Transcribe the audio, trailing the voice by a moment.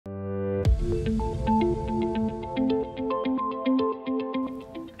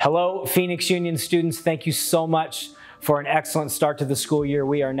Hello, Phoenix Union students. Thank you so much for an excellent start to the school year.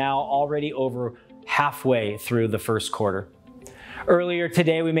 We are now already over halfway through the first quarter. Earlier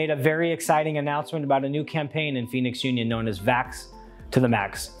today, we made a very exciting announcement about a new campaign in Phoenix Union known as Vax to the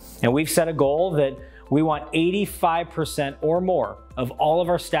Max. And we've set a goal that we want 85% or more of all of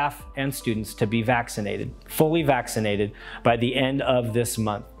our staff and students to be vaccinated, fully vaccinated by the end of this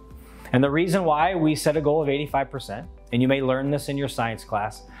month. And the reason why we set a goal of 85%, and you may learn this in your science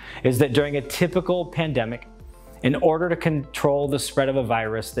class, is that during a typical pandemic, in order to control the spread of a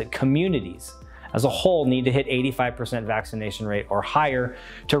virus, that communities as a whole need to hit 85% vaccination rate or higher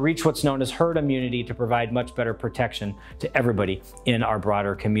to reach what's known as herd immunity to provide much better protection to everybody in our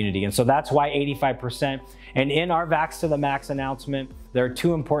broader community. And so that's why 85%. And in our Vax to the Max announcement, there are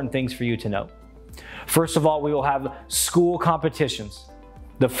two important things for you to know. First of all, we will have school competitions.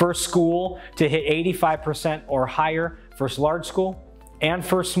 The first school to hit 85% or higher, first large school and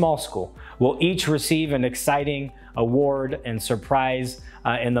first small school, will each receive an exciting award and surprise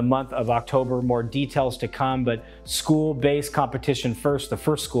in the month of October. More details to come, but school-based competition first, the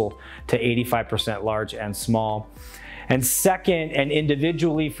first school to 85% large and small. And second, and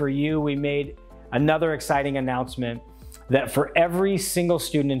individually for you, we made another exciting announcement that for every single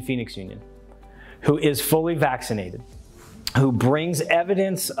student in Phoenix Union who is fully vaccinated, who brings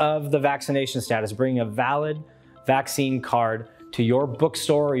evidence of the vaccination status, bringing a valid vaccine card to your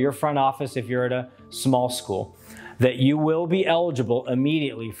bookstore or your front office if you're at a small school, that you will be eligible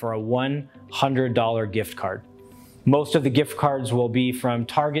immediately for a $100 gift card. Most of the gift cards will be from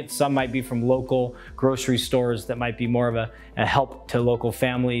Target, some might be from local grocery stores that might be more of a help to local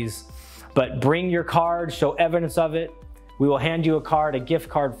families. But bring your card, show evidence of it. We will hand you a card, a gift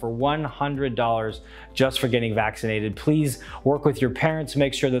card for $100 just for getting vaccinated. Please work with your parents,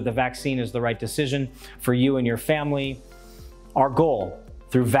 make sure that the vaccine is the right decision for you and your family. Our goal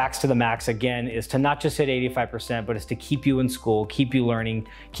through Vax to the Max, again, is to not just hit 85%, but is to keep you in school, keep you learning,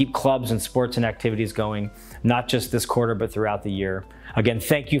 keep clubs and sports and activities going, not just this quarter, but throughout the year. Again,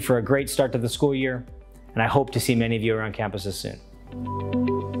 thank you for a great start to the school year, and I hope to see many of you around campuses soon.